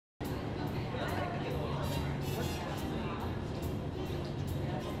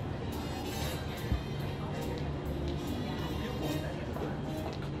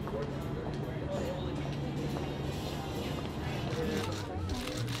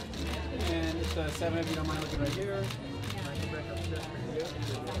7 if you don't mind looking right here.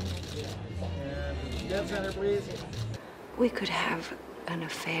 And dead center, please. We could have an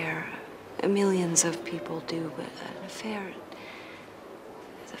affair. Millions of people do, but an affair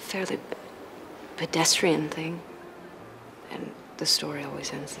is a fairly pedestrian thing. And the story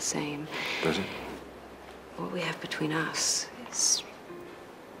always ends the same. Does it? What we have between us is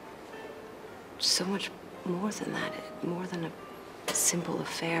so much more than that, more than a simple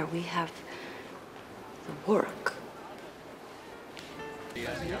affair. We have the work.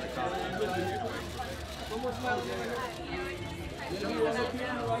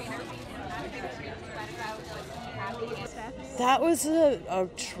 That was a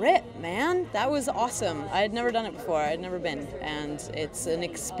trip, man. That was awesome. I had never done it before. I had never been, and it's an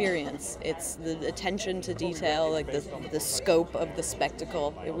experience. It's the attention to detail, like the scope of the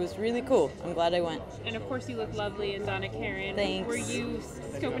spectacle. It was really cool. I'm glad I went. And of course, you look lovely in Donna Karan. Thanks. Were you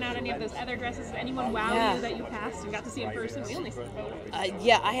scoping out any of those other dresses? Did anyone wow you that you passed and got to see in person? We only saw photos.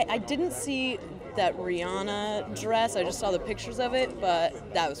 Yeah, I didn't see that Rihanna dress. I just saw the pictures of it,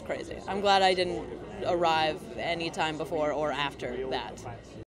 but that was crazy. I'm glad I didn't arrive any time before or after that.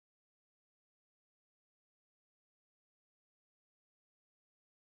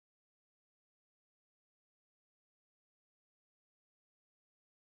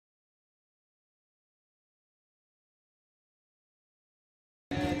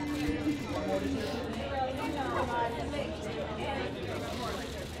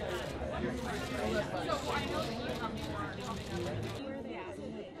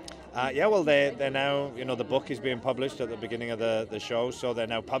 Yeah, well, they're now, you know, the book is being published at the beginning of the show, so they're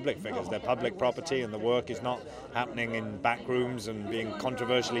now public figures. They're public property, and the work is not happening in back rooms and being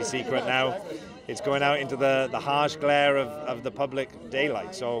controversially secret now. It's going out into the harsh glare of the public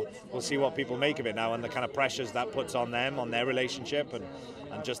daylight, so we'll see what people make of it now and the kind of pressures that puts on them, on their relationship, and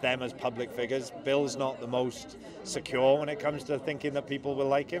just them as public figures. Bill's not the most secure when it comes to thinking that people will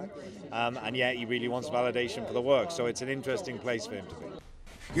like him, and yet he really wants validation for the work, so it's an interesting place for him to be.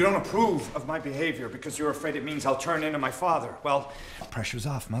 You don't approve of my behavior because you're afraid it means I'll turn into my father. Well, pressure's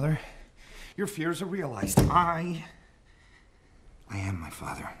off, Mother. Your fears are realized. I am my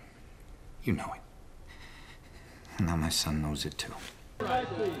father. You know it. And now my son knows it too.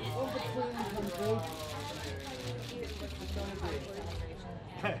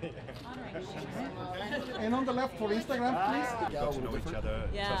 And on the left for Instagram, please. Got to know each other,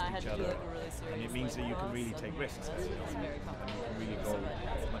 Yeah, trust each other, and it means that you can really take risks, and you can really go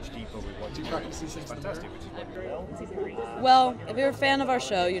much deeper with what you do. It's fantastic, which is what Well, if you're a fan of our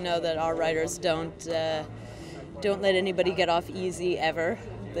show, you know that our writers don't let anybody get off easy ever.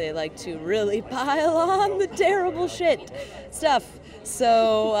 They like to really pile on the terrible stuff.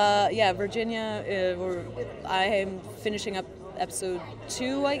 So yeah, Virginia, I am finishing up episode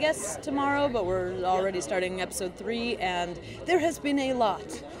 2, I guess, tomorrow, but we're already starting episode 3, and there has been a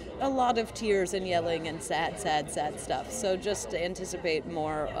lot of tears and yelling and sad stuff. So just anticipate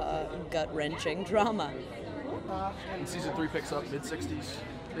more gut-wrenching drama. And season 3 picks up mid-60s.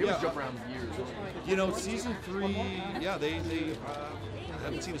 They always jump around years. You know, season 3, yeah, they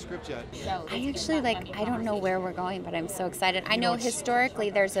haven't seen a script yet. I actually, I don't know where we're going, but I'm so excited. I know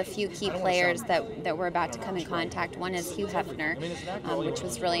historically there's a few key players that we're about to come in contact. One is Hugh Hefner, which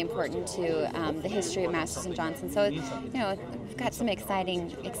was really important to the history of Masters and Johnson. So, you know, we've got some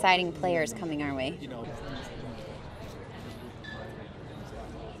exciting players coming our way.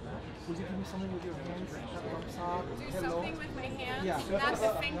 Would you give me something with your hands? Do something with my hands? Yeah. Not the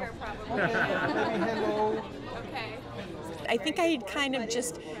finger, probably. Hello. Okay. I think I had kind of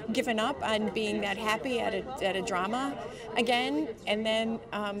just given up on being that happy at a drama again. And then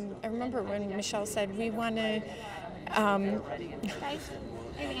I remember when Michelle said, we want to,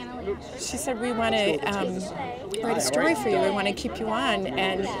 she said, we want to write a story for you. We want to keep you on.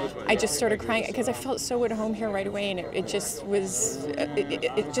 And I just started crying because I felt so at home here right away. And it just was,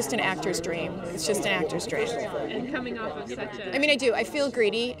 it's just an actor's dream. It's just an actor's dream. And coming off of such a... I mean, I do. I feel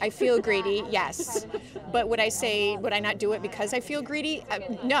greedy, yes. But would I not do it because I feel greedy?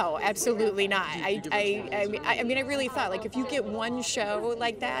 No, absolutely not. I mean, I really thought, like, if you get one show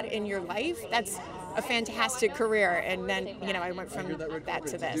like that in your life, that's a fantastic career. And then, you know, I went from that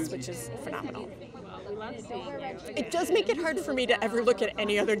to this, which is phenomenal. It does make it hard for me to ever look at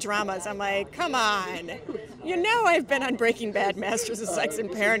any other dramas. I'm like, come on. You know, I've been on Breaking Bad, Masters of Sex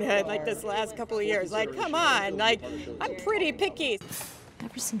and Parenthood, like, this last couple of years. Like, come on. Like, I'm pretty picky.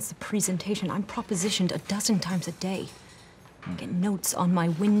 Ever since the presentation, I'm propositioned 12 times a day. I get notes on my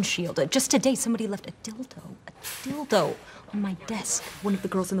windshield. Just today, somebody left a dildo on my desk. One of the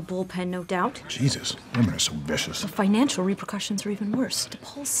girls in the bullpen, no doubt. Jesus, women are so vicious. The financial repercussions are even worse.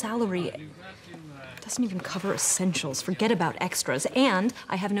 DePaul's salary, Doesn't even cover essentials. Forget about extras. And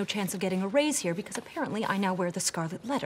I have no chance of getting a raise here because apparently I now wear the scarlet letter.